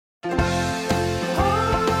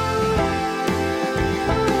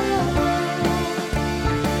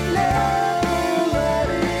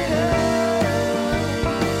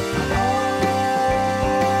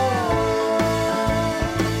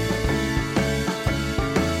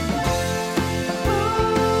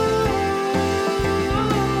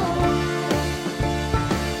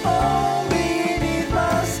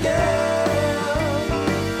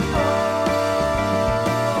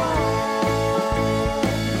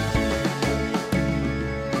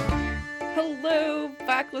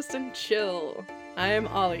Coast and Chill. I am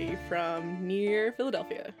Ollie from near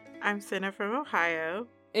Philadelphia. I'm Senna from Ohio.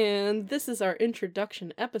 And this is our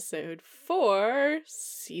introduction episode for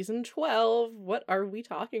Season 12. What are we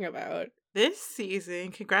talking about? This season,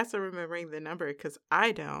 congrats on remembering the number, because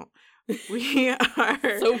I don't. We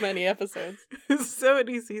are... So many episodes. So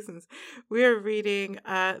many seasons. We are reading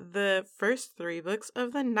the first 3 books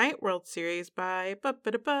of the Night World series by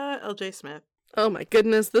L.J. Smith. Oh my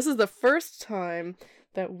goodness, this is the first time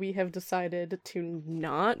that we have decided to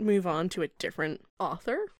not move on to a different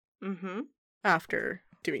author after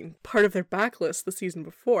doing part of their backlist the season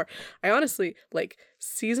before. I honestly,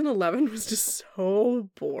 season 11 was just so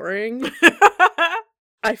boring.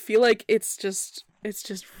 I feel like it's just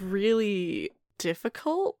really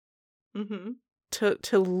difficult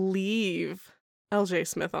to leave L.J.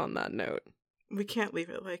 Smith on that note. We can't leave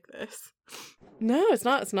it like this. No, it's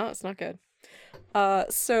not good.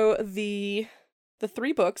 So the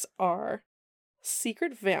 3 books are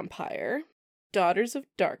Secret Vampire, Daughters of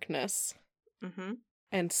Darkness,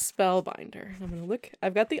 and Spellbinder. I'm gonna look.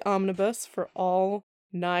 I've got the omnibus for all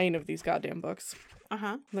 9 of these goddamn books.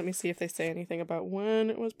 Let me see if they say anything about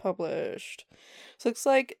when it was published. So it looks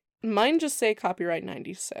like mine just say copyright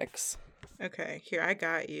 96. Okay, here, I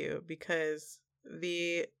got you, because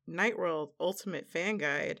the Night World Ultimate Fan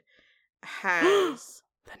Guide has...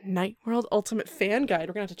 The Night World Ultimate Fan Guide.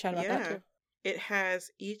 We're gonna have to chat about that too. It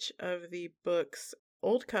has each of the books'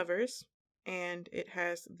 old covers, and it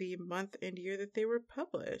has the month and year that they were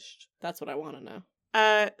published. That's what I want to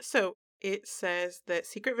know. So it says that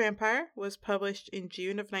Secret Vampire was published in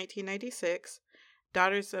June of 1996.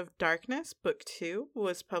 Daughters of Darkness, Book 2,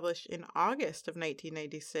 was published in August of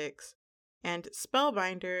 1996. And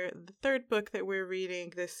Spellbinder, the 3rd book that we're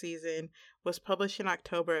reading this season, was published in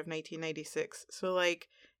October of 1996. So,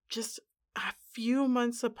 just a few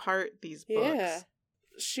months apart, these books. Yeah.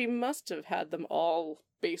 She must have had them all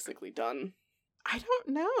basically done. I don't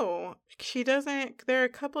know. She doesn't... There are a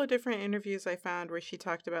couple of different interviews I found where she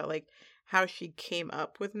talked about, how she came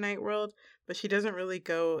up with Night World, but she doesn't really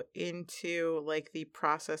go into, the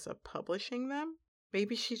process of publishing them.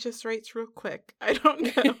 Maybe she just writes real quick. I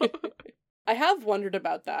don't know. I have wondered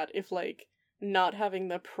about that, if, not having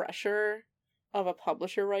the pressure of a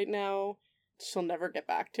publisher right now, she'll never get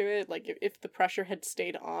back to it. If the pressure had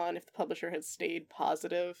stayed on, if the publisher had stayed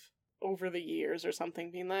positive over the years or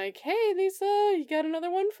something, being like, hey, Lisa, you got another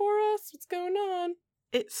one for us? What's going on?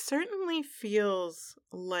 It certainly feels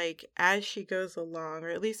like as she goes along, or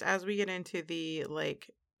at least as we get into the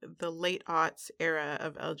late aughts era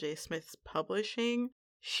of L.J. Smith's publishing,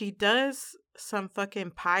 she does some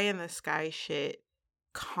fucking pie in the sky shit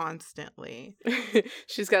constantly.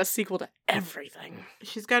 She's got a sequel to everything.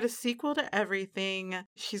 She's got a sequel to everything.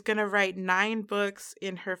 She's gonna write 9 books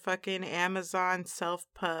in her fucking Amazon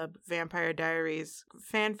self-pub Vampire Diaries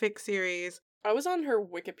fanfic series. I was on her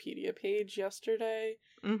Wikipedia page yesterday,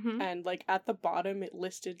 and at the bottom it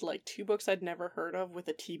listed 2 books I'd never heard of with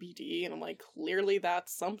a TBD, and I'm like, clearly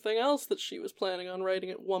that's something else that she was planning on writing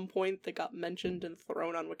at one point that got mentioned and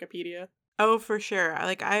thrown on Wikipedia. Oh, for sure.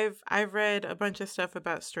 I've read a bunch of stuff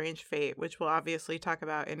about Strange Fate, which we'll obviously talk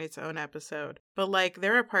about in its own episode. But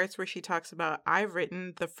there are parts where she talks about, I've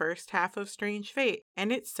written the first half of Strange Fate,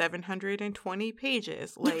 and it's 720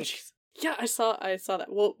 pages. Yeah, I saw that.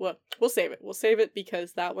 We'll save it. We'll save it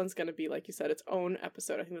because that one's going to be, like you said, its own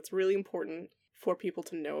episode. I think that's really important for people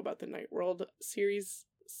to know about the Night World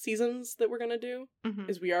seasons that we're going to do.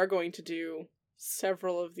 Is we are going to do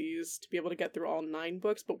several of these to be able to get through all 9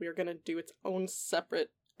 books, but we are going to do its own separate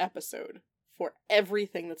episode for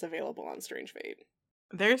everything that's available on Strange Fate.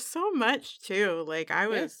 There's so much too. I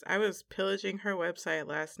was pillaging her website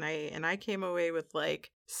last night, and I came away with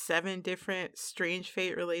 7 different Strange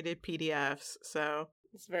Fate related PDFs. So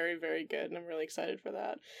it's very, very good, and I'm really excited for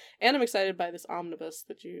that. And I'm excited by this omnibus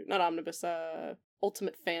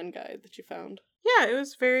Ultimate Fan Guide that you found. Yeah,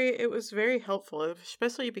 it was very helpful,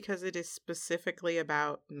 especially because it is specifically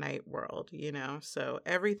about Night World, so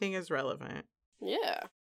everything is relevant. Yeah.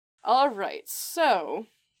 All right. So,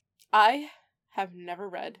 I have never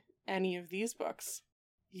read any of these books.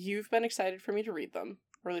 You've been excited for me to read them,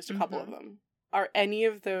 or at least a couple of them. Are any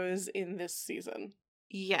of those in this season?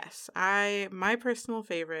 Yes. My personal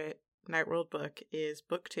favorite Night World book is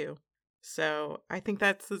Book 2. So I think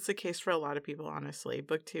that's the case for a lot of people, honestly.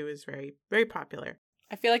 Book 2 is very, very popular.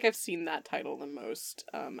 I feel like I've seen that title the most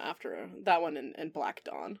after that one and Black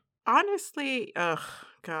Dawn. Honestly,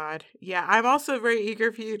 God. Yeah, I'm also very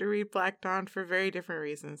eager for you to read Black Dawn for very different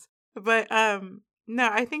reasons. But no,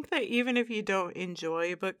 I think that even if you don't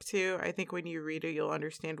enjoy Book 2, I think when you read it, you'll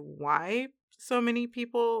understand why so many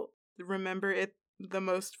people remember it the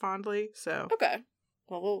most fondly. So okay,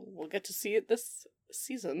 well, we'll get to see it this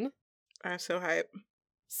season. I'm so hyped.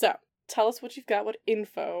 So tell us what you've got, what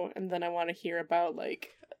info, and then I want to hear about like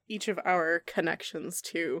each of our connections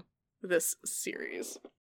to this series.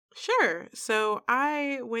 Sure. So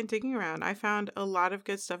I went digging around. I found a lot of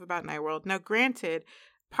good stuff about Night World. Now, granted,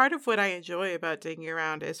 part of what I enjoy about digging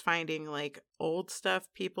around is finding like old stuff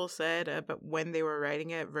people said about when they were writing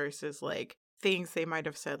it versus like things they might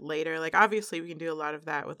have said later. Like, obviously, we can do a lot of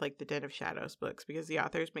that with like the Den of Shadows books because the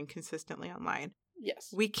author's been consistently online.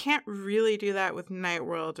 Yes. We can't really do that with Night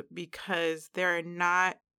World because there are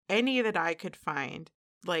not any that I could find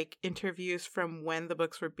like interviews from when the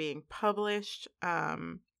books were being published.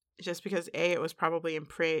 Just because A, it was probably in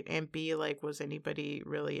print, and B, like, was anybody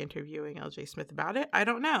really interviewing L.J. Smith about it? I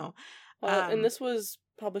don't know. And this was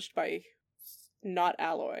published by not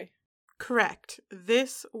Alloy. Correct.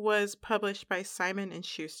 This was published by Simon &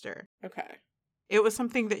 Schuster. Okay. It was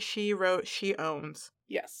something that she wrote, she owns.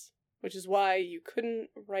 Yes. Which is why you couldn't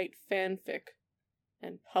write fanfic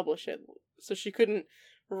and publish it. So she couldn't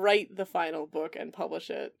write the final book and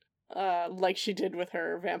publish it like she did with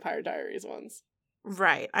her Vampire Diaries ones.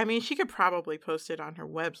 Right. I mean, she could probably post it on her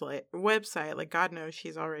website. Like, God knows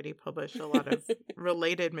she's already published a lot of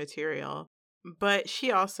related material. But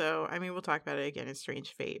she also, I mean, we'll talk about it again in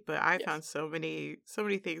Strange Fate, but I found so many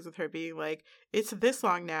things with her being like, it's this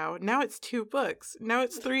long now. Now it's 2 books. Now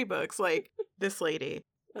it's 3 books. Like, this lady.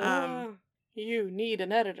 You need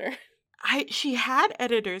an editor. She had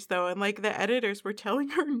editors, though, and, like, the editors were telling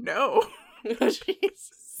her no.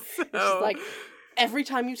 Jeez. So... She's like, every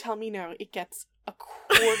time you tell me no, it gets a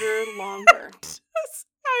quarter longer.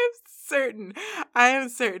 I am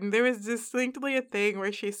certain. There was distinctly a thing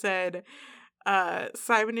where she said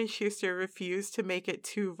Simon & Schuster refused to make it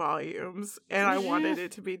 2 volumes, and I wanted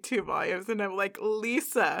it to be 2 volumes. And I'm like,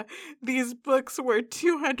 Lisa, these books were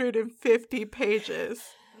 250 pages.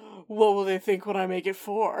 What will they think when I make it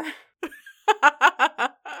 4?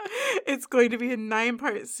 It's going to be a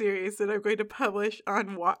 9-part series that I'm going to publish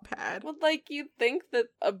on Wattpad. Well, like, you'd think that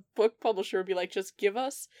a book publisher would be like, just give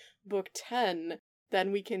us book 10,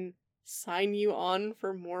 then we can sign you on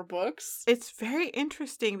for more books. It's very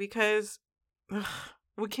interesting because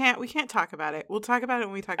we can't talk about it. We'll talk about it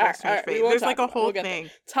when we talk about Strange Fate. There's like a whole thing.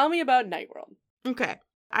 Tell me about Night World. Okay.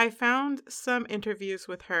 I found some interviews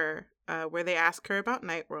with her where they asked her about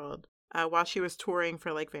Night World while she was touring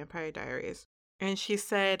for like Vampire Diaries. And she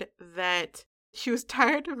said that she was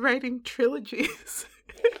tired of writing trilogies.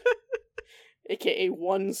 AKA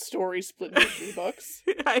one story split into 3 books.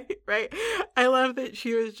 Right. I love that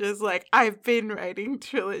she was just like, I've been writing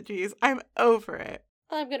trilogies. I'm over it.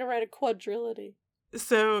 I'm going to write a quadrilogy.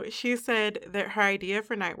 So she said that her idea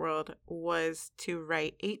for Night World was to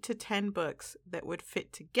write 8 to 10 books that would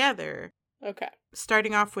fit together. Okay.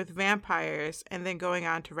 Starting off with vampires and then going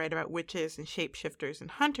on to write about witches and shapeshifters and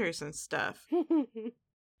hunters and stuff.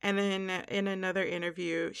 And then in another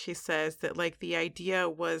interview, she says that like the idea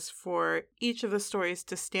was for each of the stories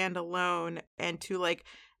to stand alone and to like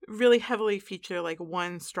really heavily feature like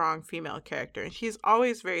one strong female character. And she's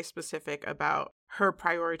always very specific about her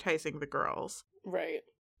prioritizing the girls. Right.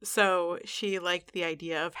 So she liked the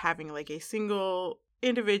idea of having like a single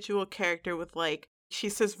individual character with like, she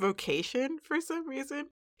says vocation for some reason.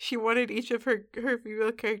 She wanted each of her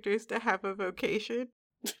female characters to have a vocation.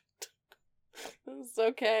 It's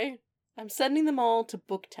okay. I'm sending them all to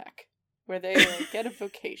Book Tech, where they get a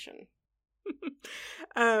vocation.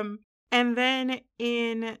 And then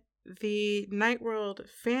in the Night World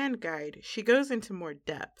fan guide, she goes into more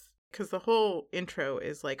depth, because the whole intro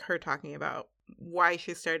is like her talking about why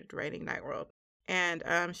she started writing Night World. And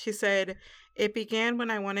she said, it began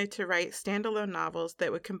when I wanted to write standalone novels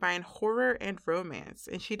that would combine horror and romance.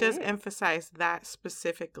 And she does emphasize that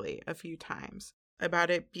specifically a few times, about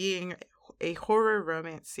it being a horror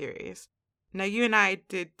romance series. Now, you and I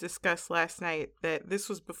did discuss last night that this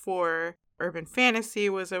was before urban fantasy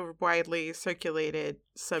was a widely circulated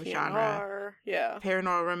subgenre.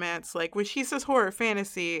 Paranormal romance. Like, when she says horror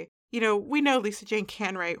fantasy, you know, we know Lisa Jane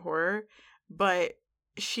can write horror, but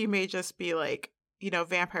she may just be like, you know,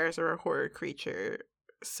 vampires are a horror creature,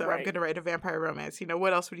 so I'm going to write a vampire romance. You know,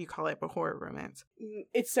 what else would you call it but horror romance?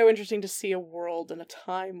 It's so interesting to see a world and a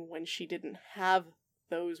time when she didn't have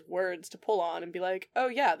those words to pull on and be like, oh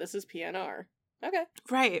yeah, this is PNR. Okay.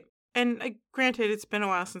 Right. And granted, it's been a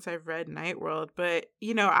while since I've read Night World, but,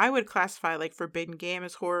 you know, I would classify, like, Forbidden Game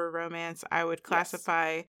as horror romance. I would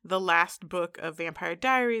classify the last book of Vampire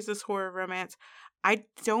Diaries as horror romance. I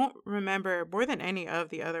don't remember, more than any of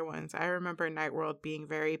the other ones, I remember Night World being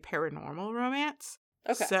very paranormal romance.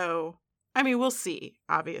 Okay. So, I mean, we'll see,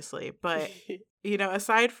 obviously, but you know,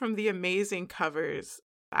 aside from the amazing covers,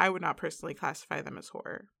 I would not personally classify them as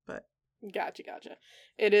horror, but. Gotcha.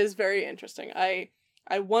 It is very interesting. I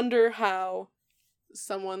wonder how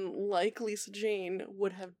someone like Lisa Jane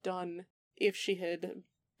would have done if she had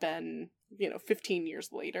been, 15 years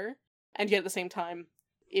later. And yet at the same time,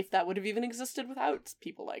 if that would have even existed without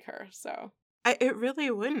people like her, so. It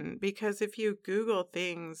really wouldn't, because if you Google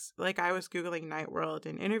things, like I was Googling Night World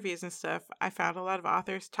and interviews and stuff, I found a lot of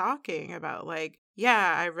authors talking about like,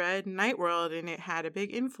 yeah, I read Night World and it had a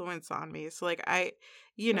big influence on me. So like I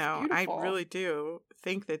really do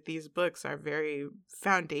think that these books are very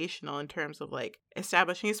foundational in terms of like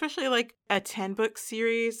establishing, especially like a 10-book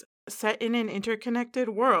series set in an interconnected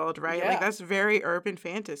world, right? Yeah. Like that's very urban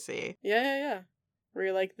fantasy. Yeah. Where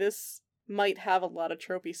you're like, this might have a lot of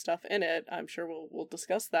tropey stuff in it. I'm sure we'll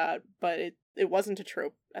discuss that, but it wasn't a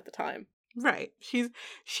trope at the time. Right. She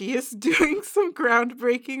is doing some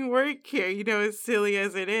groundbreaking work here, as silly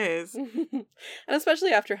as it is. And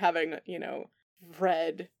especially after having,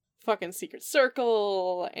 read fucking Secret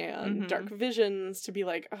Circle and Dark Visions, to be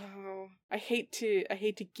like, oh, I hate to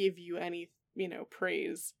give you any,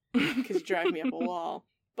 praise because you drive me up a wall.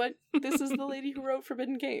 But this is the lady who wrote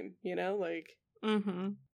Forbidden Game, like.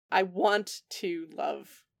 I want to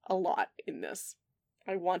love a lot in this.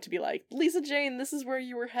 I want to be like, Lisa Jane, this is where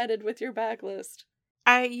you were headed with your backlist.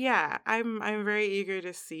 I'm very eager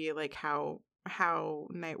to see like how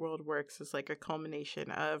Night World works as like a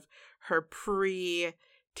culmination of her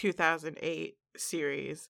pre-2008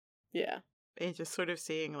 series. Yeah. And just sort of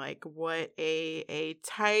seeing like what a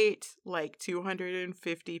tight like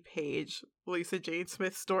 250-page Lisa Jane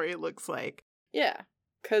Smith story looks like. Yeah.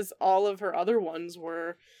 Because all of her other ones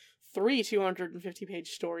were 3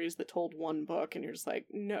 250-page stories that told one book, and you're just like,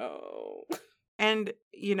 no. And,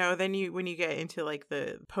 then when you get into, like,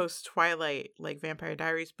 the post-Twilight, like, Vampire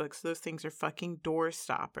Diaries books, those things are fucking door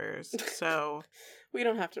stoppers, so... We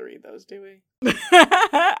don't have to read those, do we?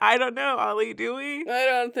 I don't know, Ollie, do we? I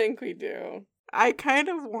don't think we do. I kind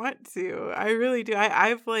of want to. I really do.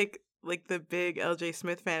 I've, like the big LJ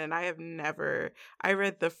Smith fan, and I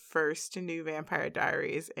read the first new Vampire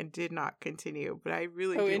Diaries and did not continue, but I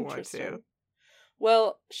really do want to.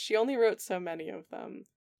 Well, she only wrote so many of them.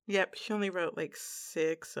 Yep, she only wrote like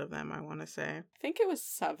 6 of them, I want to say. I think it was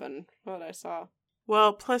 7, what I saw.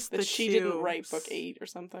 Well, plus the she didn't write book 8 or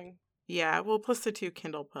something. Yeah, well, plus the 2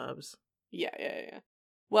 Kindle pubs. Yeah.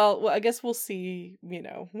 Well, I guess we'll see,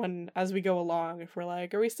 when, as we go along, if we're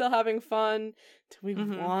like, are we still having fun? Do we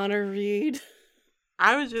want to read?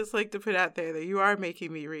 I would just like to put out there that you are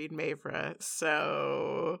making me read Mavra,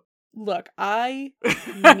 so... Look, I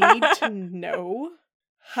need to know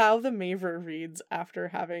how the Mavra reads after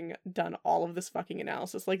having done all of this fucking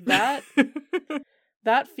analysis. Like, that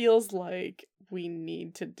feels like we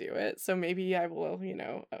need to do it. So maybe I will,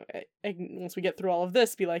 once we get through all of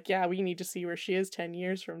this, be like, yeah, we need to see where she is 10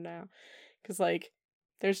 years from now. Because, like,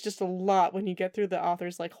 there's just a lot when you get through the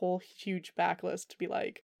author's, like, whole huge backlist to be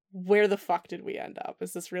like, where the fuck did we end up?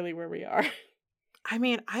 Is this really where we are? I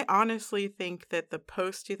mean, I honestly think that the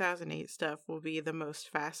post-2008 stuff will be the most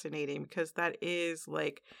fascinating, because that is,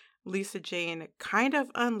 like, Lisa Jane kind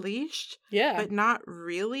of unleashed. Yeah. But not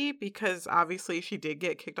really, because obviously she did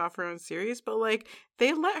get kicked off her own series, but, like,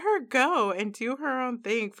 they let her go and do her own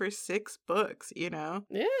thing for 6 books, Yeah.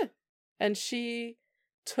 And she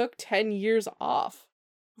took 10 years off.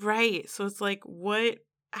 Right. So it's like, what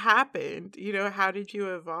happened? How did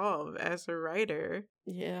you evolve as a writer?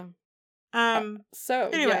 Yeah. So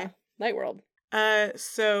anyway, yeah, Night World.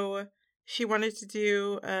 So she wanted to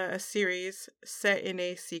do a series set in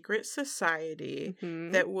a secret society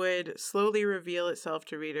that would slowly reveal itself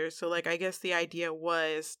to readers. So, like, I guess the idea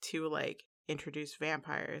was to, like, introduce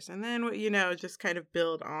vampires and then, just kind of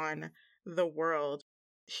build on the world.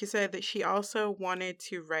 She said that she also wanted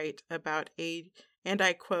to write about and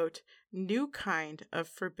I quote, new kind of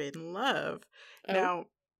forbidden love. Oh. Now,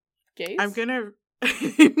 gays? I'm gonna...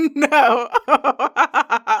 No.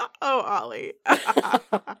 Oh, Ollie.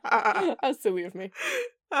 How silly of me.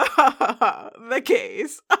 The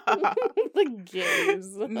gays. The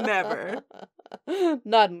gays. Never.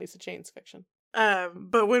 Not in Lisa Jane's fiction.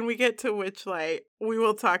 But when we get to Witchlight, we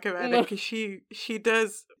will talk about it,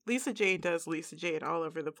 because Lisa Jane does Lisa Jane all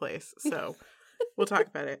over the place. So we'll talk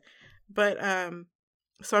about it. But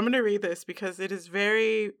so I'm gonna read this because it is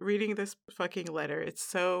reading this fucking letter. It's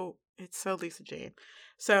so Lisa Jane.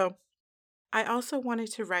 So, I also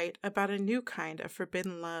wanted to write about a new kind of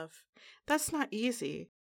forbidden love. That's not easy.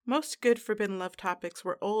 Most good forbidden love topics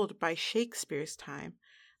were old by Shakespeare's time.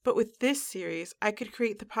 But with this series, I could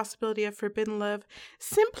create the possibility of forbidden love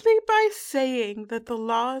simply by saying that the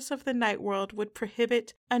laws of the night world would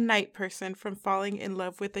prohibit a night person from falling in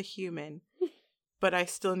love with a human. But I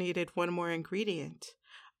still needed one more ingredient.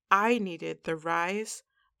 I needed the rise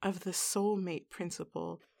of the soulmate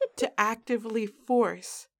principle to actively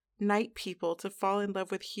force night people to fall in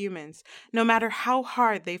love with humans, no matter how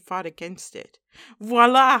hard they fought against it.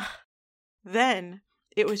 Voila! Then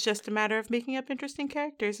it was just a matter of making up interesting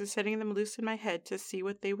characters and setting them loose in my head to see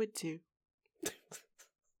what they would do.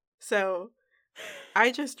 So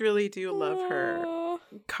I just really do love her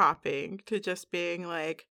copping to just being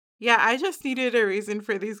like, yeah, I just needed a reason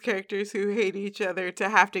for these characters who hate each other to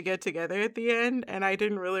have to get together at the end, and I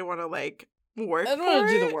didn't really want to, like, work I don't want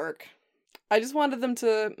to do the work. I just wanted them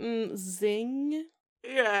to zing.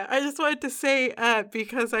 Yeah, I just wanted to say,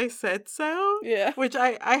 because I said so. Yeah. Which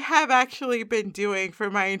I have actually been doing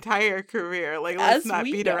for my entire career. Like, let's not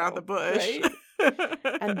beat around the bush. Right?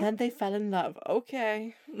 And then they fell in love.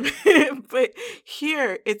 Okay. But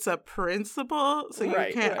here, it's a principle, so you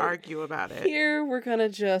can't argue about it. Here, we're gonna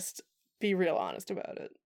just be real honest about it.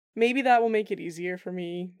 Maybe that will make it easier for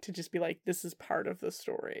me to just be like, this is part of the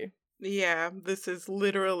story. Yeah, this is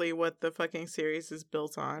literally what the fucking series is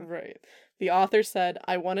built on. Right. The author said,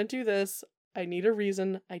 I want to do this. I need a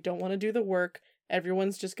reason. I don't want to do the work.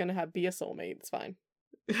 Everyone's just gonna be a soulmate. It's fine.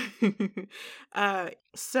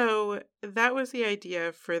 So that was the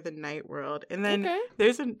idea for the night world, and then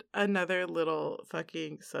there's another little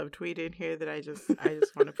fucking subtweet in here that I just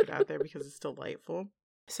want to put out there because it's delightful.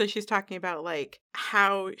 So she's talking about like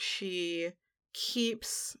how she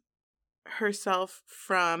keeps herself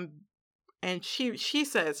from, and she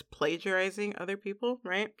says plagiarizing other people,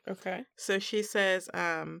 right? Okay. So she says,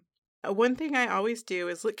 one thing I always do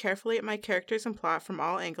is look carefully at my characters and plot from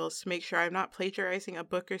all angles to make sure I'm not plagiarizing a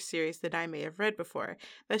book or series that I may have read before.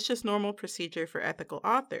 That's just normal procedure for ethical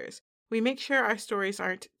authors. We make sure our stories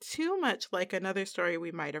aren't too much like another story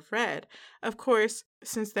we might have read. Of course,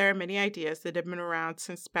 since there are many ideas that have been around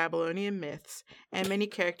since Babylonian myths and many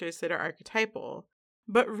characters that are archetypal.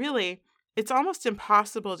 But really, it's almost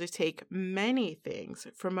impossible to take many things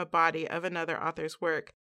from a body of another author's work,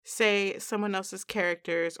 say someone else's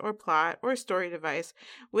characters or plot or story device,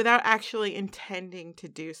 without actually intending to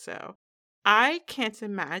do so. I can't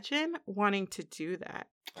imagine wanting to do that.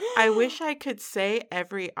 I wish I could say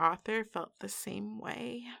every author felt the same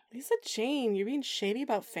way. Lisa Jane, you're being shady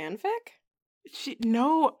about fanfic?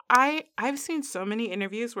 I've seen so many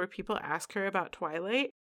interviews where people ask her about Twilight,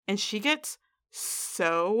 and she gets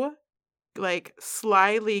so like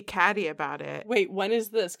slyly catty about it. Wait, when is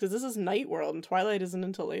this? Because this is Night World and Twilight isn't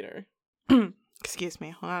until later. Excuse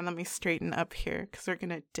me. Hold on. Let me straighten up here because we're going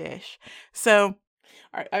to dish. So, all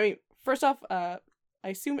right. I mean, first off, I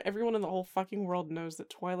assume everyone in the whole fucking world knows that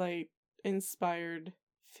Twilight inspired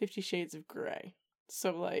 50 Shades of Grey.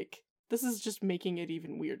 So, like, this is just making it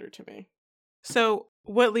even weirder to me. So,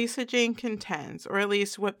 what Lisa Jane contends, or at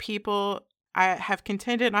least what people I have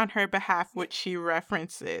contended on her behalf, which she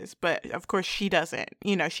references, but of course she doesn't,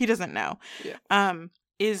 she doesn't know,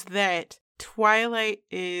 is that Twilight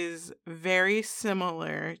is very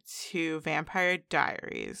similar to Vampire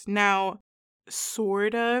Diaries. Now,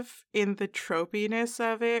 sort of in the tropiness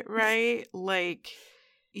of it, right? Like,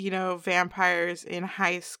 vampires in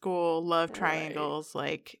high school, love triangles,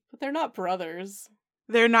 like... But they're not brothers.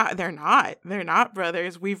 They're not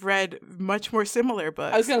brothers. We've read much more similar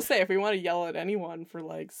books. I was going to say, if we want to yell at anyone for,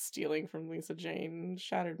 like, stealing from Lisa Jane,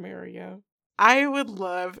 Shattered Mario. I would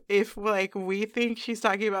love if, like, we think she's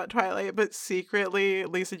talking about Twilight, but secretly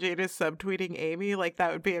Lisa Jane is subtweeting Amy. Like,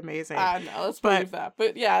 that would be amazing. No, let's believe that.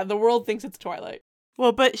 But, yeah, the world thinks it's Twilight.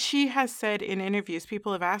 Well, but she has said in interviews,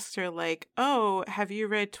 people have asked her, like, oh, have you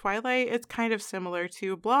read Twilight? It's kind of similar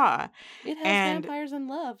to blah. It has vampires and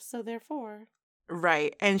love, so therefore...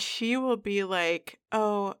 Right. And she will be like,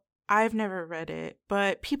 oh, I've never read it,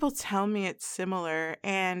 but people tell me it's similar.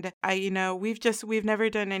 And we've never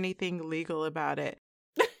done anything legal about it.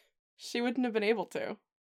 She wouldn't have been able to.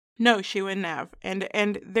 No, she wouldn't have. And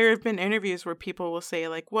there have been interviews where people will say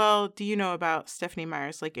like, well, do you know about Stephenie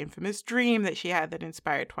Meyer's like infamous dream that she had that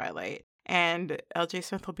inspired Twilight? And L.J.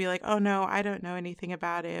 Smith will be like, oh no, I don't know anything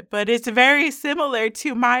about it, but it's very similar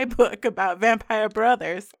to my book about vampire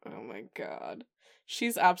brothers. Oh my God.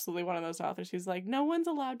 She's absolutely one of those authors who's like, no one's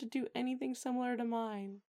allowed to do anything similar to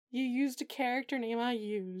mine. You used a character name I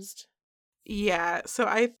used. Yeah, so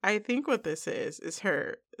I think what this is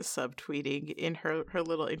her subtweeting in her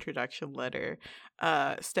little introduction letter,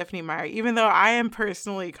 Stephenie Meyer, even though I am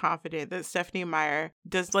personally confident that Stephenie Meyer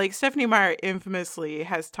infamously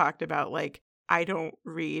has talked about, like, I don't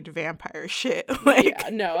read vampire shit. Like, yeah,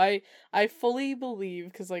 no, I fully believe,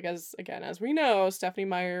 because like as we know, Stephenie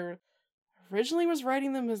Meyer originally was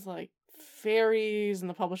writing them as like fairies, and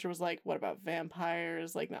the publisher was like, what about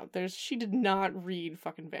vampires? Like, no, she did not read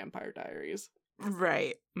fucking Vampire Diaries.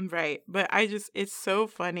 Right. But it's so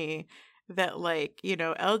funny that, like, you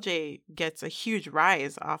know, LJ gets a huge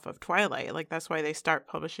rise off of Twilight. Like, that's why they start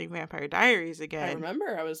publishing Vampire Diaries again. I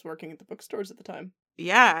remember I was working at the bookstores at the time.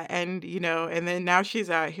 Yeah, and, you know, and then now she's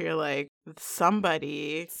out here, like,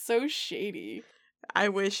 somebody. So shady. I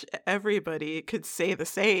wish everybody could say the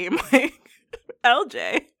same. Like,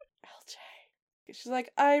 LJ. She's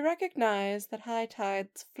like, I recognize that high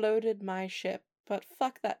tides floated my ship, but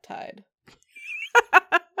fuck that tide.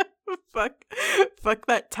 fuck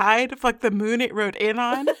that tide. Fuck the moon it rode in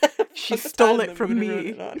on. She stole it from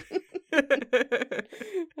me.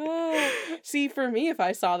 See, for me, if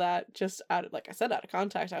I saw that just out of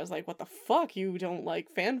context, I was like, what the fuck? You don't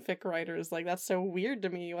like fanfic writers? Like, that's so weird to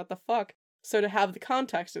me. What the fuck? So to have the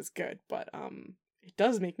context is good, but it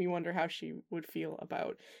does make me wonder how she would feel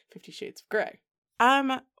about 50 Shades of Grey.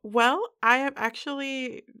 Well, I am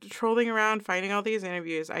actually trolling around finding all these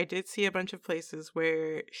interviews. I did see a bunch of places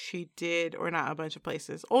where she did, or not a bunch of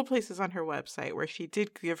places, old places on her website where she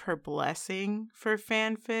did give her blessing for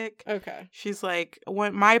fanfic. Okay. She's like,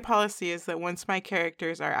 my policy is that once my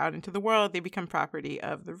characters are out into the world, they become property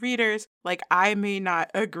of the readers. Like, I may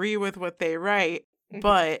not agree with what they write,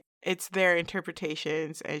 but it's their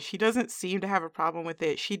interpretations, and she doesn't seem to have a problem with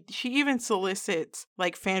it. She even solicits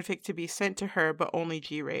like fanfic to be sent to her, but only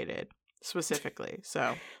G-rated specifically.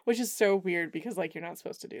 So, which is so weird because like you're not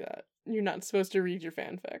supposed to do that. You're not supposed to read your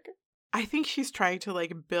fanfic. I think she's trying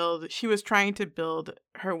to she was trying to build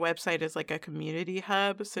her website as like a community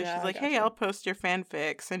hub. So she's like, hey, I'll post your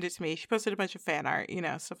fanfic, send it to me. She posted a bunch of fan art, you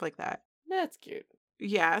know, stuff like that. That's cute.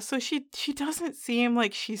 Yeah, so she doesn't seem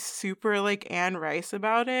like she's super like Anne Rice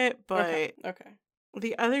about it, but okay.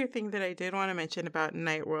 The other thing that I did want to mention about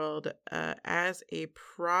Night World as a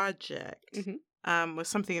project was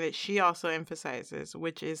something that she also emphasizes,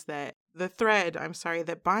 which is that the thread,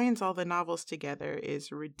 that binds all the novels together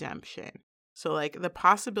is redemption. So like the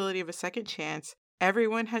possibility of a second chance.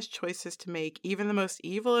 Everyone has choices to make. Even the most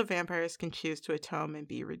evil of vampires can choose to atone and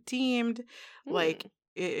be redeemed. Like,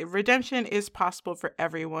 redemption is possible for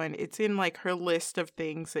everyone. It's in like her list of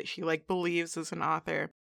things that she like believes as an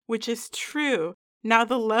author, which is true. Now,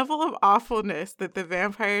 the level of awfulness that the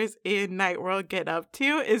vampires in Night World get up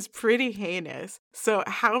to is pretty heinous. So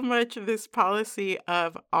how much this policy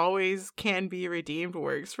of always can be redeemed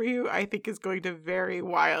works for you, I think is going to vary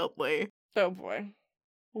wildly. Oh boy.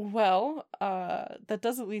 Well, that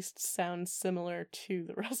does at least sound similar to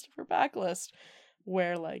the rest of her backlist,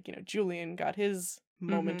 where like, you know, Julian got his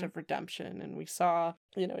moment of redemption, and we saw,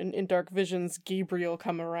 you know, in Dark Visions, Gabriel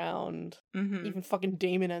come around. Even fucking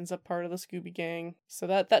Damon ends up part of the Scooby Gang. So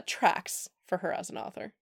that tracks for her as an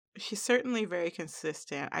author. She's certainly very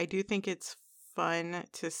consistent. I do think it's fun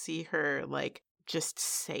to see her like just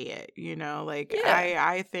say it, you know, like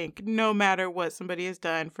I think no matter what somebody has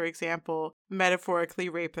done, for example, metaphorically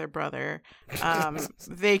rape their brother,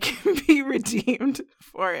 they can be redeemed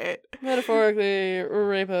for it. Metaphorically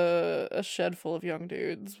rape a shed full of young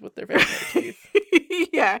dudes with their vampire teeth.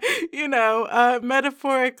 Yeah, you know,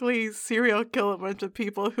 metaphorically serial kill a bunch of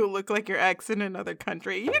people who look like your ex in another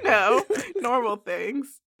country, you know, normal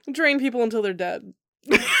things. Drain people until they're dead.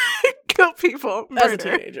 Kill people. Murder. As a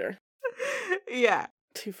teenager. Yeah.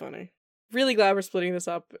 Too funny. Really glad we're splitting this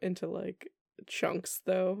up into like chunks,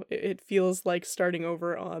 though. It feels like starting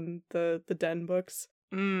over on the Den books.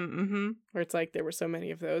 Where it's like there were so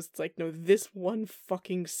many of those. It's like, no, this one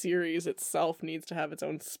fucking series itself needs to have its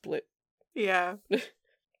own split. Yeah.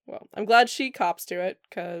 Well, I'm glad she cops to it,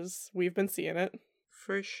 because we've been seeing it.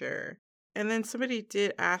 For sure. And then somebody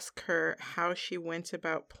did ask her how she went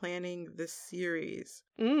about planning the series.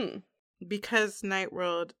 Because Night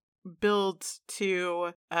World builds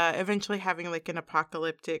to eventually having like an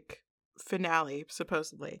apocalyptic finale,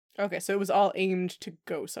 supposedly. Okay, so it was all aimed to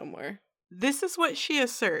go somewhere. This is what she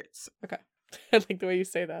asserts. Okay. I like the way you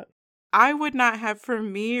say that. I would not have, for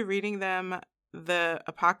me, reading them, the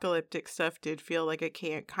apocalyptic stuff did feel like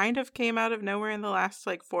it kind of came out of nowhere in the last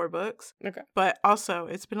like 4 books. Okay. But also,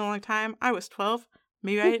 it's been a long time. I was 12.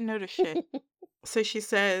 Maybe I didn't notice shit. So she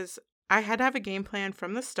says, I had to have a game plan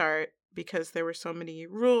from the start, because there were so many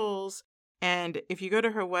rules. And if you go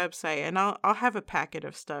to her website, and I'll have a packet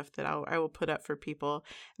of stuff that I will put up for people.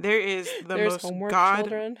 There's most homework,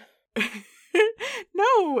 children.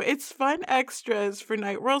 No, it's fun extras for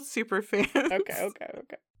Night World superfans. Okay.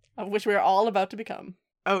 Of which we're all about to become.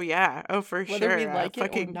 Oh, yeah. Oh, for Whether sure. we like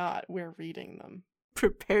it or not, we're reading them.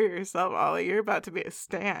 Prepare yourself, Ollie. You're about to be a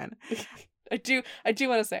stan. I do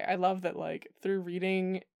want to say, I love that, like, through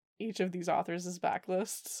reading each of these authors'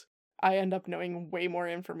 backlists, I end up knowing way more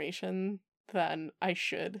information than I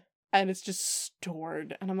should. And it's just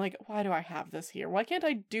stored. And I'm like, why do I have this here? Why can't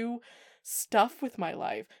I do stuff with my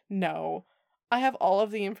life? No. I have all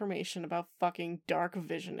of the information about fucking Dark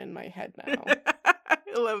Vision in my head now. I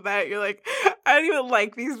love that. You're like, I don't even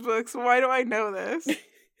like these books. Why do I know this?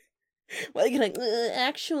 Well, you're like,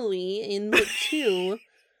 actually, in book 2...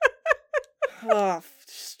 Oh,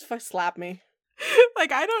 just slap me.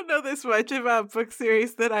 Like, I don't know this much about book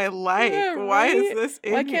series that I like. Yeah, right? Why is this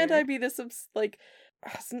in Why can't here? I be this, like,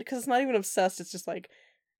 because it's not even obsessed, it's just, like,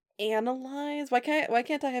 analyze? Why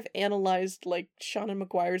can't I have analyzed, like, Seanan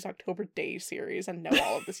McGuire's October Day series and know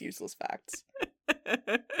all of this useless facts?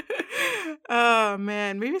 Oh,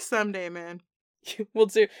 man. Maybe someday, man. We'll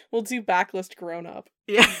do backlist grown up.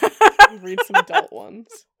 Yeah. Read some adult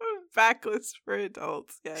ones. Backlist for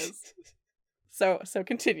adults, yes. So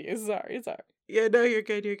continue. Sorry. Yeah, no, you're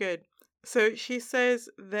good. So she says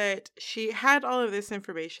that she had all of this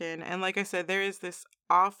information, and like I said, there is this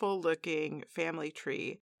awful looking family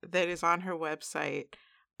tree that is on her website.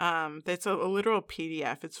 That's a literal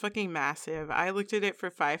PDF. It's fucking massive. I looked at it for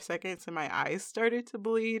 5 seconds and my eyes started to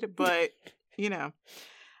bleed, but you know.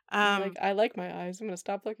 I like my eyes. I'm gonna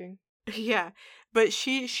stop looking. Yeah, but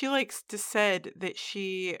she likes to said that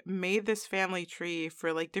she made this family tree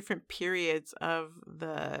for like different periods of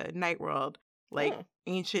the night world, like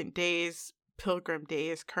ancient days, pilgrim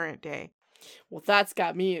days, current day. Well, that's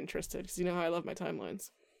got me interested because you know how I love my timelines.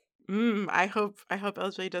 I hope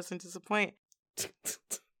LJ doesn't disappoint.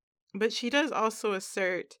 But she does also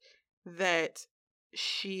assert that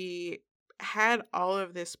she had all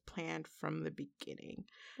of this planned from the beginning.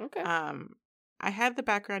 Okay. I had the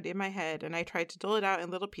background in my head and I tried to dole it out in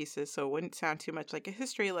little pieces so it wouldn't sound too much like a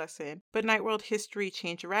history lesson. But Nightworld history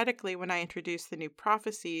changed radically when I introduced the new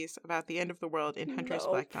prophecies about the end of the world in Hunter's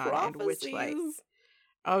Black Dawn and Witchlight.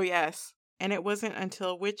 Oh, yes. And it wasn't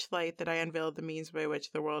until Witchlight that I unveiled the means by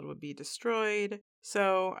which the world would be destroyed.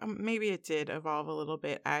 So maybe it did evolve a little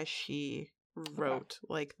bit as she wrote,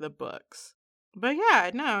 like, the books. But yeah,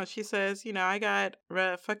 no, she says, you know, I got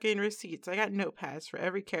fucking receipts. I got notepads for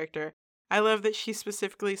every character. I love that she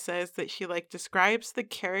specifically says that she, like, describes the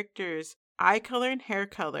character's eye color and hair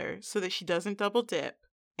color so that she doesn't double dip.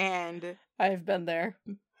 And I've been there.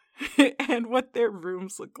 And what their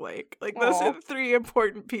rooms look like. Like, those are the 3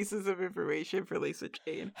 important pieces of information for Lisa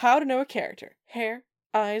Jane. How to know a character. Hair,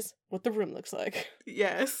 eyes, what the room looks like.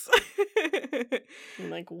 Yes. I'm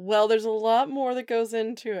like, well, there's a lot more that goes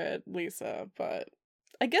into it, Lisa, but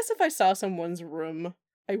I guess if I saw someone's room,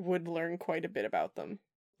 I would learn quite a bit about them.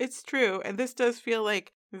 It's true, and this does feel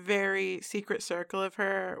like very Secret Circle of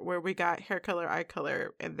her, where we got hair color, eye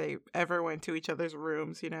color, and they ever went to each other's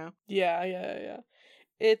rooms, you know? Yeah.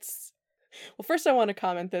 It's... Well, first I want to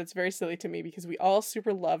comment that it's very silly to me because we all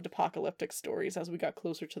super loved apocalyptic stories as we got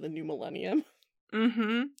closer to the new millennium.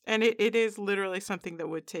 Mm-hmm. And it is literally something that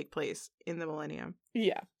would take place in the millennium.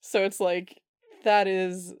 Yeah. So it's like, that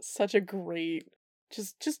is such a great,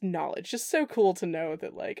 just knowledge. Just so cool to know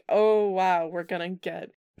that, like, oh, wow, we're gonna get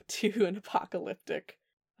to an apocalyptic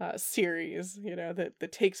series, you know,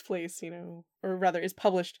 that takes place, you know, or rather is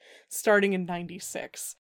published starting in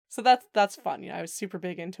 96. So that's fun. You know, I was super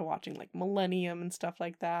big into watching, like, Millennium and stuff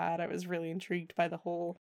like that. I was really intrigued by the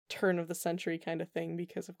whole turn of the century kind of thing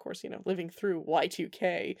because, of course, you know, living through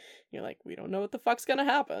Y2K, you're like, we don't know what the fuck's gonna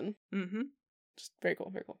happen. Mm-hmm. Just very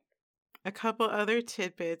cool. A couple other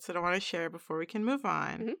tidbits that I want to share before we can move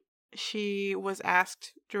on. Mm-hmm. She was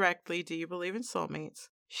asked directly, do you believe in soulmates?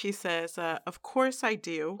 She says, of course I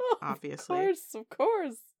do, obviously. Of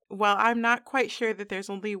course. Well, I'm not quite sure that there's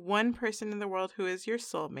only one person in the world who is your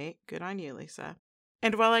soulmate. Good on you, Lisa.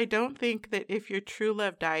 And while I don't think that if your true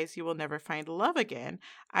love dies, you will never find love again,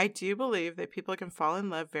 I do believe that people can fall in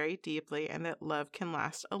love very deeply and that love can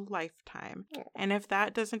last a lifetime. And if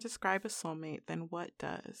that doesn't describe a soulmate, then what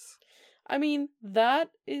does? I mean,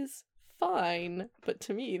 that is fine, but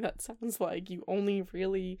to me, that sounds like you only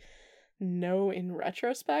really know in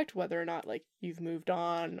retrospect whether or not, like, you've moved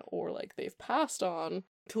on or, like, they've passed on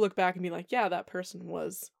to look back and be like, yeah, that person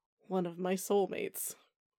was one of my soulmates.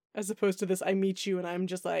 As opposed to this, I meet you and I'm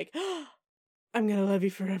just like, oh, I'm gonna love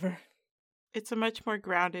you forever. It's a much more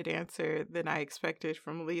grounded answer than I expected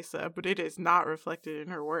from Lisa, but it is not reflected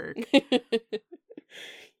in her work.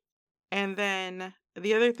 And then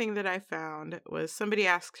the other thing that I found was somebody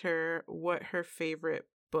asked her what her favorite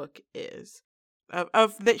book is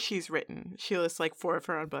of that she's written. She lists like 4 of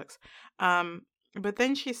her own books. But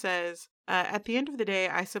then she says, at the end of the day,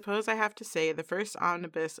 I suppose I have to say the first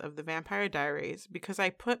omnibus of the Vampire Diaries because I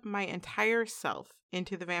put my entire self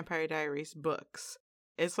into the Vampire Diaries books.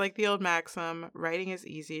 It's like the old maxim, writing is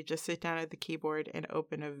easy, just sit down at the keyboard and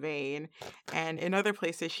open a vein. And in other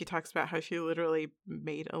places, she talks about how she literally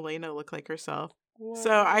made Elena look like herself. Wow.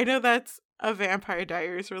 So I know that's a Vampire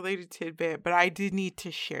Diaries related tidbit, but I did need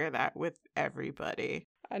to share that with everybody.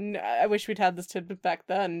 And I wish we'd had this tidbit back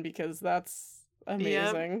then because that's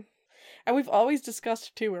amazing. Yep. And we've always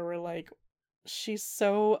discussed too where we're like, she's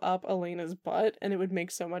so up Elena's butt and it would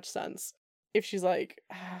make so much sense if she's like,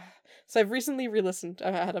 So I've recently re-listened.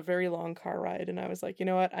 I had a very long car ride and I was like, you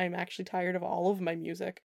know what? I'm actually tired of all of my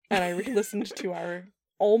music. And I re-listened to our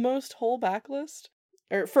almost whole backlist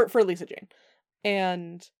or for Lisa Jane.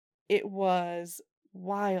 And it was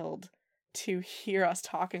wild to hear us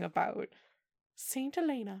talking about Saint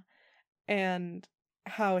Elena and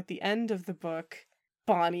how at the end of the book,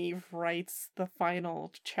 Bonnie writes the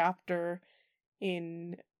final chapter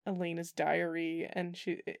in Elena's diary, and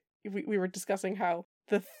we were discussing how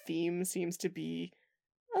the theme seems to be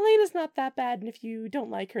Elena's not that bad, and if you don't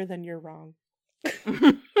like her, then you're wrong.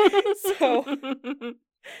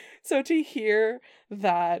 So to hear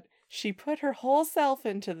that she put her whole self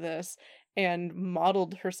into this and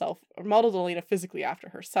modeled Elena physically after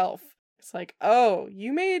herself, it's like, oh,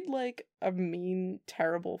 you made like a mean,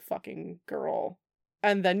 terrible fucking girl.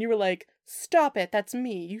 And then you were like, stop it, that's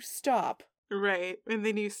me, you stop. Right, and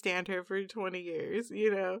then you stand her for 20 years,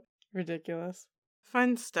 you know? Ridiculous.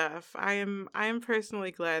 Fun stuff. I am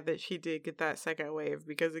personally glad that she did get that second wave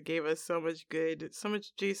because it gave us so much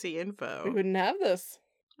juicy info. We wouldn't have this.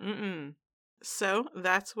 So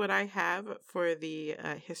that's what I have for the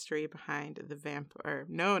history behind the Vampire.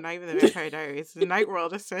 No, not even the Vampire Diaries. The Night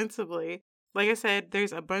World, ostensibly. Like I said,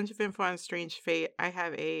 there's a bunch of info on Strange Fate. I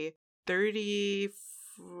have a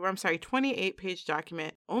 28-page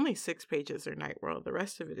document. Only 6 pages are Night World. The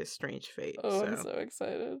rest of it is Strange Fate. Oh, I'm so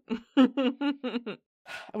excited.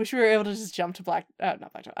 I wish we were able to just jump to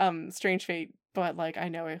Strange Fate, but like I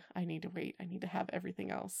know I need to wait. I need to have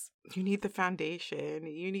everything else. You need the foundation.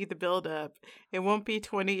 You need the build up. It won't be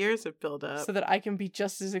 20 years of build up. So that I can be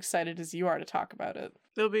just as excited as you are to talk about it.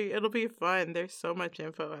 It'll be fun. There's so much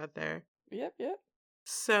info out there. Yep.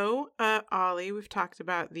 So, Ollie, we've talked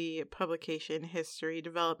about the publication history,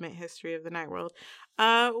 development history of the Night World.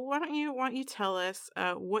 Why don't you tell us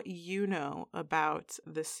what you know about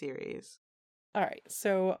this series? All right.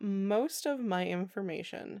 So most of my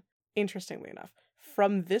information, interestingly enough,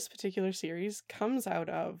 from this particular series comes out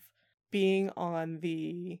of being on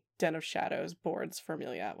the Den of Shadows boards for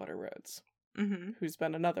Amelia Atwater Rhodes, who's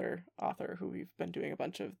been another author who we've been doing a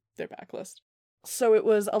bunch of their backlist. So it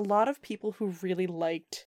was a lot of people who really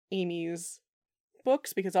liked Amy's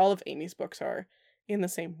books because all of Amy's books are in the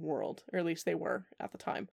same world, or at least they were at the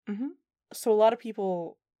time. So a lot of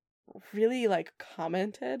people really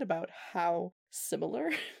commented about how similar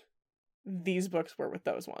these books were with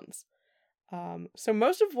those ones. So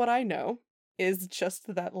most of what I know is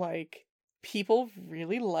just that people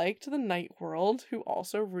really liked the Night World, who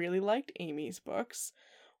also really liked Amy's books.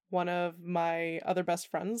 One of my other best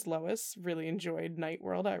friends, Lois, really enjoyed Night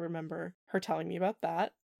World. I remember her telling me about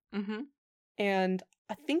that. And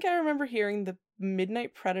I think I remember hearing the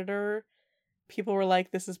Midnight Predator. People were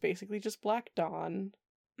like, this is basically just Black Dawn.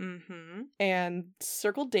 And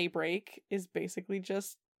Circle Daybreak is basically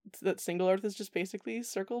just, that Single Earth is just basically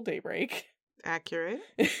Circle Daybreak. Accurate.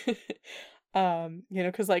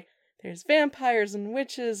 Because there's vampires and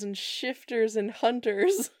witches and shifters and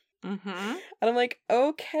hunters. And I'm like,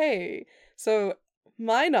 okay. So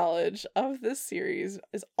my knowledge of this series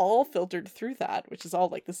is all filtered through that, which is all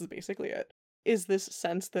this is basically it. Is this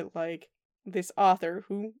sense that this author,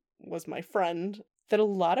 who was my friend, that a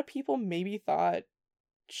lot of people maybe thought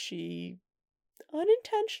she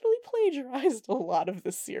unintentionally plagiarized a lot of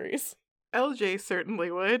this series. LJ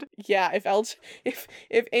certainly would. Yeah,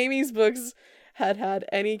 if Amy's books had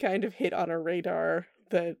any kind of hit on her radar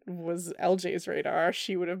that was LJ's radar,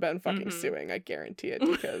 she would have been fucking suing, I guarantee it,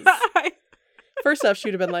 because first off, she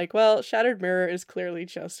would have been like, well, Shattered Mirror is clearly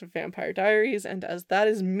just Vampire Diaries, and as that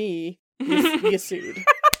is me, you sued.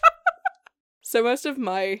 So most of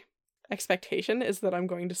my expectation is that I'm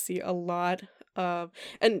going to see a lot of,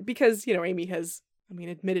 and because, Amy has,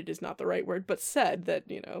 admitted is not the right word, but said that,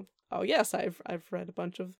 oh yes, I've read a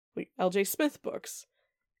bunch of LJ Smith books,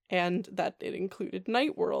 and that it included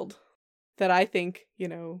Night World. That I think,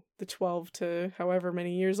 the 12 to however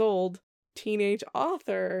many years old teenage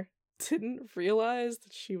author didn't realize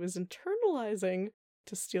that she was internalizing,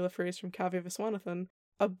 to steal a phrase from Kavya Viswanathan,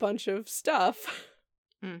 a bunch of stuff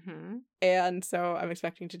Mm-hmm. And so I'm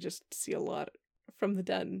expecting to just see a lot from the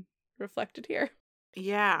den reflected here.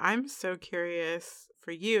 Yeah, I'm so curious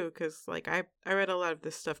for you because, like, I read a lot of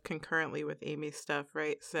this stuff concurrently with Amy's stuff,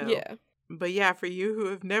 right? So, Yeah. But yeah, for you who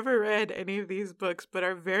have never read any of these books but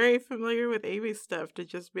are very familiar with Amy's stuff, to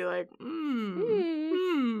just be like,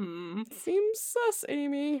 seems sus,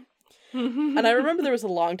 Amy. And I remember there was a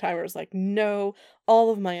long time where it was like, no, all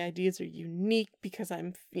of my ideas are unique because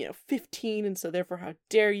I'm, 15, and so therefore how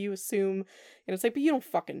dare you assume. And it's like, but you don't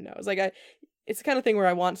fucking know. It's like, it's the kind of thing where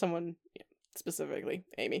I want someone, specifically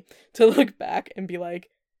Amy, to look back and be like,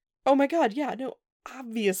 oh my god, yeah, no,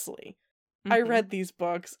 obviously. I read these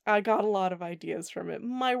books. I got a lot of ideas from it.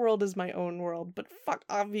 My world is my own world, but fuck,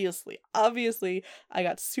 obviously, I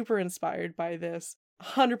got super inspired by this.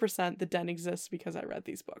 100% the den exists because I read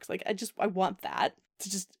these books. Like, I want that to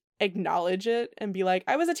just acknowledge it and be like,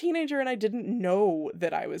 I was a teenager and I didn't know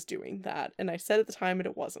that I was doing that. And I said at the time and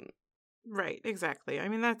it wasn't. Right, exactly. I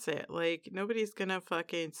mean, that's it. Like, nobody's gonna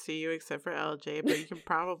fucking see you except for LJ, but you can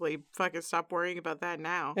probably fucking stop worrying about that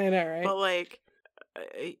now. I know, right? But, like,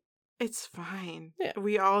 it's fine. Yeah.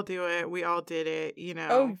 We all do it. We all did it, you know.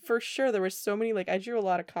 Oh, for sure. There were so many, like, I drew a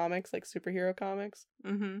lot of comics, like superhero comics.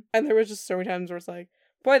 Mm-hmm. And there was just so many times where it's like,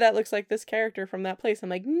 boy, that looks like this character from that place. I'm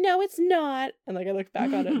like, no, it's not. And like, I look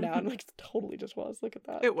back on it now and like, it totally just was. Look at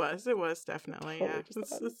that. It was definitely, totally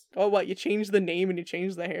yeah. Oh, what? You changed the name and you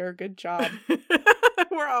changed the hair. Good job.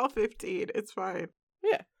 We're all 15. It's fine.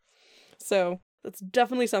 Yeah. So that's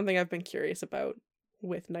definitely something I've been curious about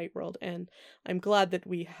with Nightworld. And I'm glad that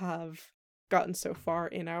we have gotten so far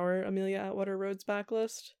in our Amelia Atwater Rhodes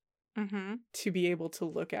backlist to be able to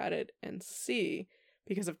look at it and see.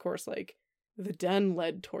 Because, of course, like, the den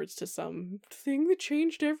led towards to something that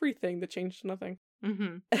changed everything, that changed nothing.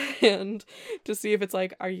 And to see if it's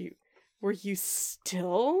like, were you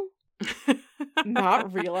still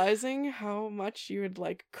not realizing how much you had,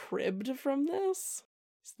 like, cribbed from this?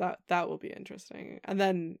 So that will be interesting. And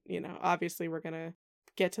then, obviously we're gonna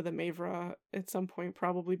get to the Mavra at some point,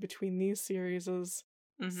 probably between these series.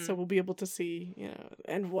 So we'll be able to see,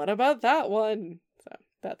 and what about that one? So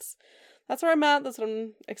that's where I'm at. That's what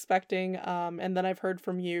I'm expecting. And then I've heard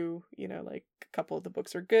from you, like, a couple of the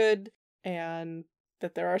books are good and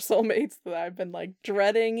that there are soulmates, that I've been, like,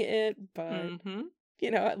 dreading it, but,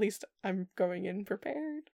 at least I'm going in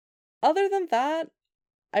prepared. Other than that,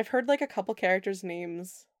 I've heard, like, a couple characters'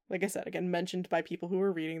 names, like I said, again, mentioned by people who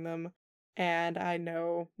were reading them, and I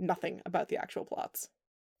know nothing about the actual plots.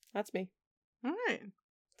 That's me. All right.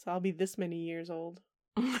 So I'll be this many years old.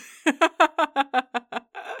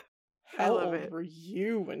 How old were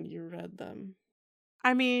you when you read them?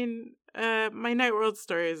 I mean, my Nightworld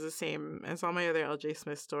story is the same as all my other LJ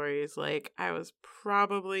Smith stories. Like, I was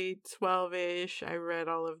probably 12-ish. I read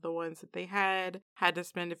all of the ones that they had to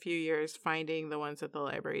spend a few years finding the ones that the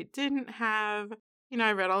library didn't have.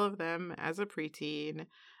 I read all of them as a preteen.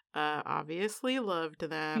 Obviously loved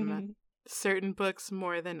them. Certain books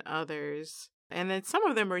more than others. And then some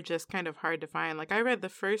of them were just kind of hard to find. Like, I read the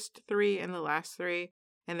first 3 and the last 3.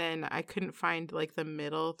 And then I couldn't find, like, the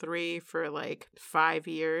middle 3 for, like, 5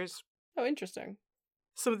 years. Oh, interesting.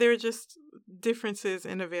 So there were just differences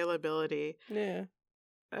in availability. Yeah.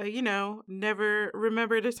 Never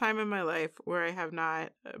remembered a time in my life where I have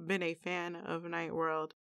not been a fan of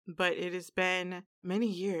Nightworld. But it has been many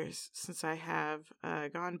years since I have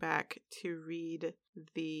gone back to read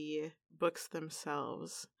the books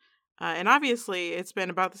themselves. And obviously, it's been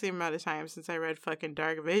about the same amount of time since I read fucking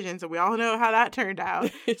Dark Visions, and we all know how that turned out.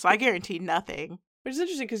 So I guarantee nothing. Which is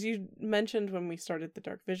interesting, because you mentioned when we started the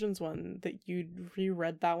Dark Visions one that you'd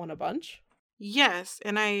reread that one a bunch. Yes,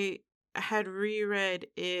 and I had reread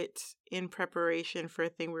it in preparation for a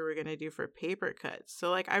thing we were going to do for Paper Cuts. So,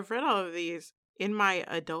 like, I've read all of these in my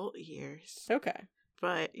adult years. Okay.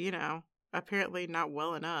 But, apparently not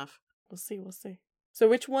well enough. We'll see. So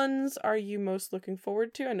which ones are you most looking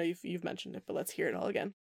forward to? I know you've mentioned it, but let's hear it all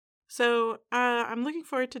again. So, I'm looking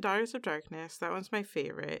forward to Daughters of Darkness. That one's my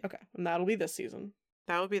favorite. Okay, and that'll be this season.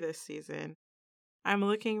 That will be this season. I'm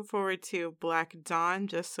looking forward to Black Dawn,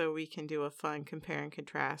 just so we can do a fun compare and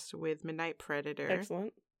contrast with Midnight Predator.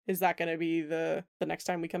 Excellent. Is that going to be the next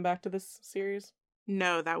time we come back to this series?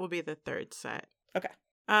 No, that will be the third set. Okay.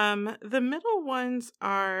 The middle ones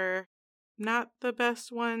are not the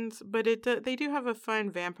best ones, but they do have a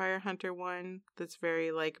fun Vampire Hunter one that's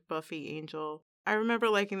very, like, Buffy Angel. I remember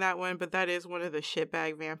liking that one, but that is one of the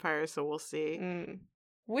shitbag vampires, so we'll see.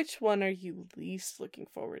 Which one are you least looking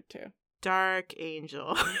forward to? Dark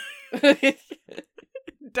Angel.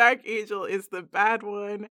 Dark Angel is the bad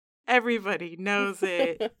one. Everybody knows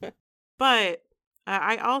it. But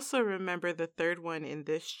I also remember the third one in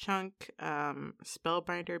this chunk,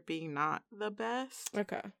 Spellbinder, being not the best.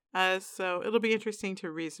 Okay. So it'll be interesting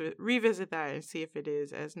to revisit that and see if it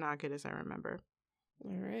is as not good as I remember.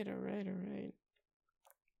 All right.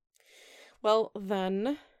 Well,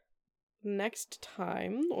 then, next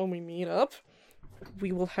time when we meet up,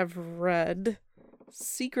 we will have read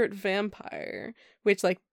Secret Vampire, which,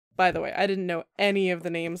 like, by the way, I didn't know any of the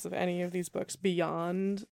names of any of these books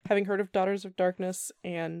beyond having heard of Daughters of Darkness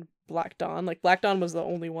and Black Dawn. Like, Black Dawn was the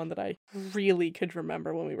only one that I really could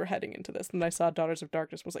remember when we were heading into this. And I saw Daughters of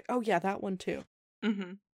Darkness, was like, oh yeah, that one too.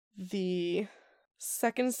 Mm-hmm. The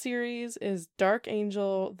second series is Dark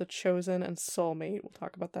Angel, The Chosen, and Soulmate. We'll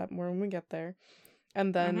talk about that more when we get there.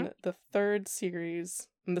 And then the third series,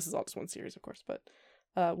 and this is all just one series, of course, but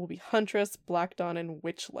will be Huntress, Black Dawn, and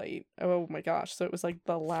Witchlight. Oh my gosh. So it was like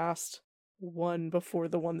the last one before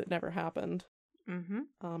the one that never happened.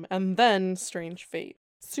 Mm-hmm. And then Strange Fate.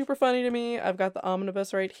 Super funny to me. I've got the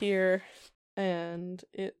omnibus right here, and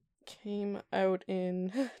it came out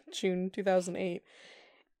in June 2008.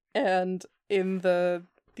 And in the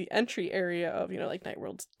entry area of, like Night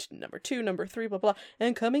World number 2, number 3, blah blah,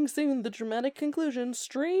 and coming soon, the dramatic conclusion,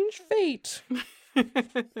 Strange Fate.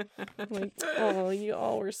 Like, oh, you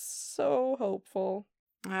all were so hopeful.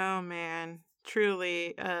 Oh man,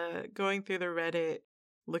 truly. Going through the Reddit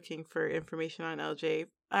looking for information on LJ,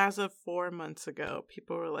 as of 4 months ago,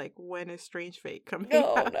 people were like, when is Strange Fate coming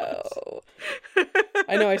out? No.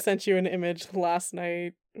 I know I sent you an image last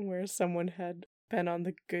night where someone had been on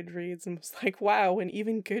the Goodreads and was like, wow, when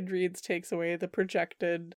even Goodreads takes away the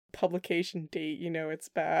projected publication date, it's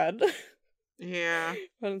bad. Yeah.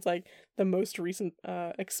 And it's like the most recent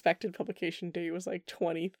expected publication date was like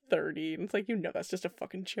 2030. And it's like, that's just a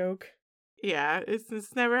fucking joke. Yeah,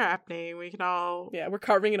 it's never happening. We can all... Yeah, we're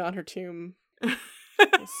carving it on her tomb.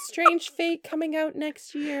 Strange Fate coming out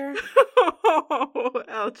next year. Oh,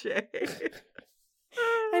 LJ.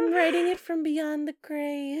 I'm writing it from beyond the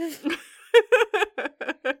grave.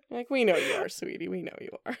 Like, we know you are, sweetie. We know you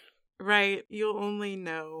are. Right. You'll only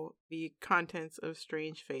know the contents of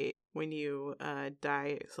Strange Fate when you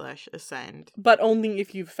die/ascend. But only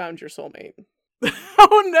if you've found your soulmate.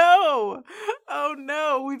 Oh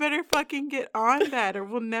no! We better fucking get on that or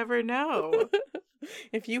we'll never know.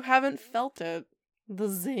 If you haven't felt it, the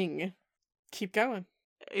zing, keep going.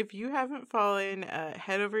 If you haven't fallen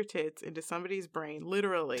head over tits into somebody's brain,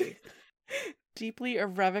 literally. Deeply,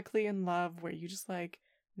 irrevocably in love, where you just,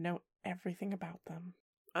 know everything about them.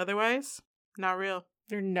 Otherwise, not real.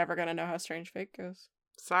 You're never gonna know how Strange Fate goes.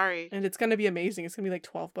 Sorry. And it's gonna be amazing. It's gonna be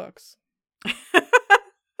 12 books.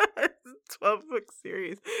 12-book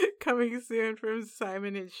series coming soon from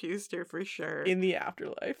Simon & Schuster for sure. In the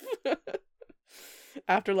afterlife.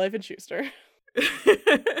 Afterlife and Schuster.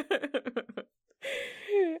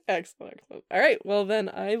 Excellent. All right. Well, then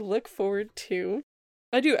I look forward to...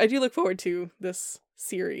 I do look forward to this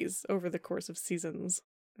series over the course of seasons.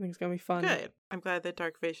 I think it's going to be fun. Good. I'm glad that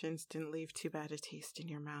Dark Visions didn't leave too bad a taste in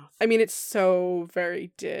your mouth. I mean, it so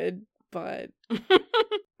very did, but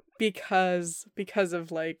because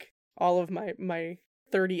of all of my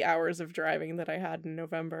 30 hours of driving that I had in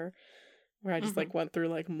November, where I just went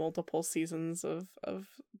through multiple seasons of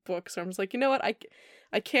books. So I'm just like, you know what?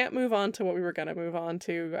 I can't move on to what we were going to move on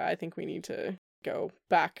to. I think we need to go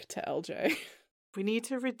back to LJ. We need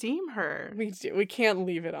to redeem her. We do. We can't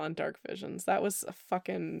leave it on Dark Visions. That was a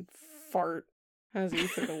fucking fart. As you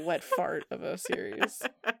said, a wet fart of a series.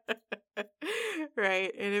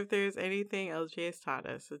 Right. And if there's anything LJ has taught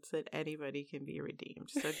us, it's that anybody can be redeemed.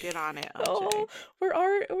 So get on it, LJ. Oh,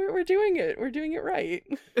 we're doing it. We're doing it right.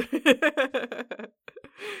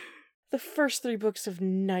 The first 3 books of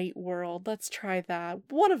Night World. Let's try that.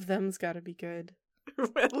 One of them's got to be good.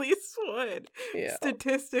 At least one. Yeah.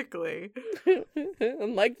 Statistically.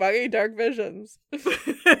 Unlike fucking Dark Visions. That's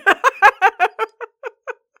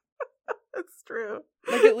true.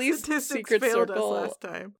 At least Statistics Secret failed Circle. us last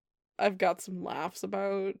time. I've got some laughs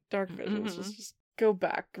about Dark Visions. Just go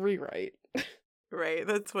back, rewrite. Right,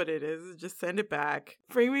 that's what it is. Just send it back.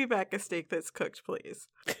 Bring me back a steak that's cooked, please.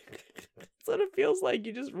 That's what it feels like.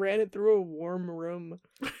 You just ran it through a warm room.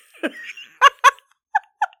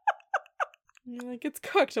 You're like, it's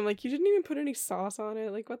cooked. I'm like, you didn't even put any sauce on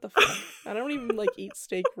it. What the fuck? I don't even eat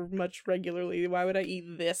steak much regularly. Why would I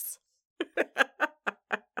eat this?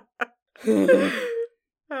 Oh,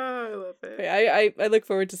 I love it. Okay, I look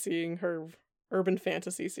forward to seeing her urban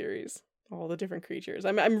fantasy series. All the different creatures.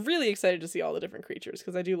 I'm really excited to see all the different creatures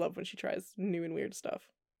because I do love when she tries new and weird stuff.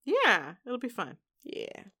 Yeah, it'll be fun.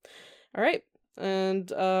 Yeah. All right. And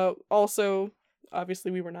also,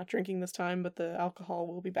 obviously we were not drinking this time, but the alcohol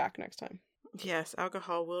will be back next time. Yes,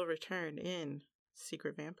 alcohol will return in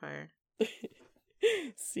Secret Vampire.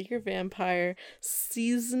 Secret Vampire,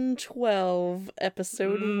 Season 12,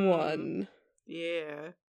 Episode 1.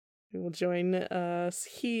 Yeah. You will join us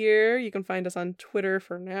here. You can find us on Twitter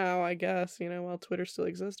for now, I guess, while Twitter's still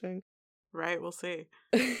existing. Right, we'll see.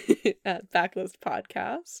 At Backlist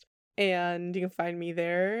Podcast. And you can find me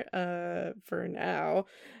there for now.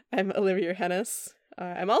 I'm Olivia Hennis.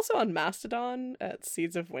 I'm also on Mastodon at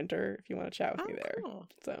Seeds of Winter if you want to chat with me there. Cool.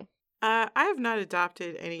 So I have not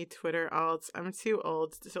adopted any Twitter alts. I'm too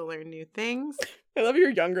old to learn new things. I love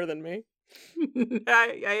you're younger than me.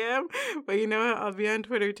 I am, but you know what? I'll be on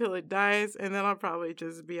Twitter till it dies, and then I'll probably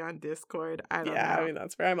just be on Discord. I don't know. I mean,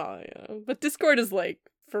 that's where I'm all, But Discord is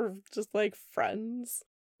for just friends.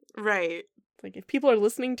 Right. If people are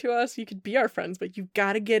listening to us, you could be our friends, but you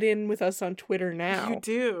gotta get in with us on Twitter now. You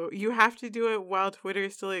do. You have to do it while Twitter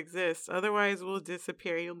still exists. Otherwise, we'll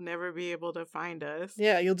disappear. You'll never be able to find us.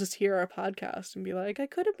 Yeah, you'll just hear our podcast and be like, I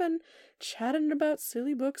could have been chatting about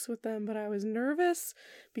silly books with them, but I was nervous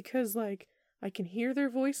because, I can hear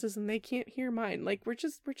their voices and they can't hear mine. We're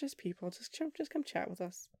just people. Just come chat with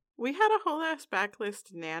us. We had a whole ass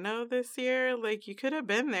backlist nano this year. You could have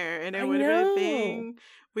been there and it would have been a thing.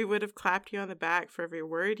 We would have clapped you on the back for every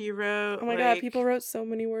word you wrote. Oh my god, people wrote so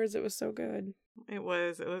many words. It was so good. It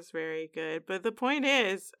was very good. But the point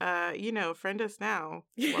is, friend us now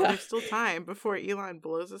while there's still time before Elon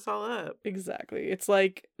blows us all up. Exactly. It's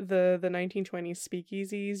like the 1920s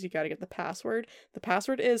speakeasies. You got to get the password. The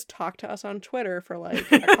password is talk to us on Twitter for a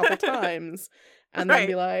couple times. And then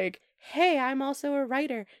be like, hey, I'm also a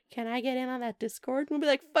writer. Can I get in on that Discord? And we'll be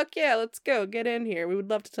like, fuck yeah, let's go. Get in here. We would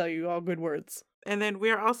love to tell you all good words. And then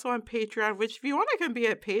we're also on Patreon, which if you want to come be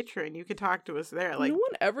at Patreon, you can talk to us there. No one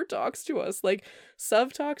ever talks to us.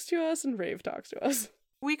 Sub talks to us and Rave talks to us.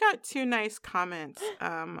 We got 2 nice comments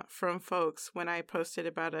from folks when I posted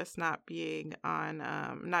about us not being on,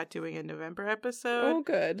 not doing a November episode. Oh,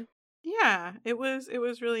 good. Yeah, it was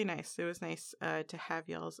really nice. It was nice to have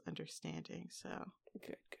y'all's understanding. So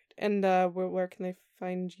good. And where can they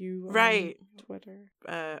find you on Twitter?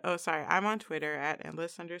 I'm on Twitter at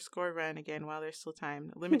endless_run, again, while there's still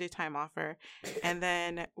time. Limited time offer. And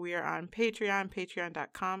then we are on Patreon,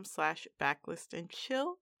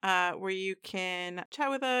 patreon.com/backlistandchill, where you can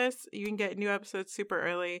chat with us. You can get new episodes super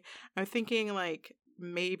early. I'm thinking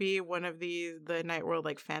maybe one of the Night World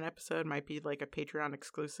fan episode might be a Patreon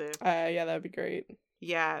exclusive. Yeah, that'd be great.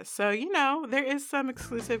 Yeah, so there is some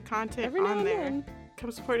exclusive content on there. Come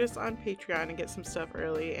support us on Patreon and get some stuff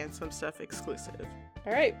early and some stuff exclusive.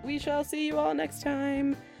 All right, we shall see you all next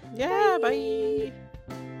time. Yeah, bye.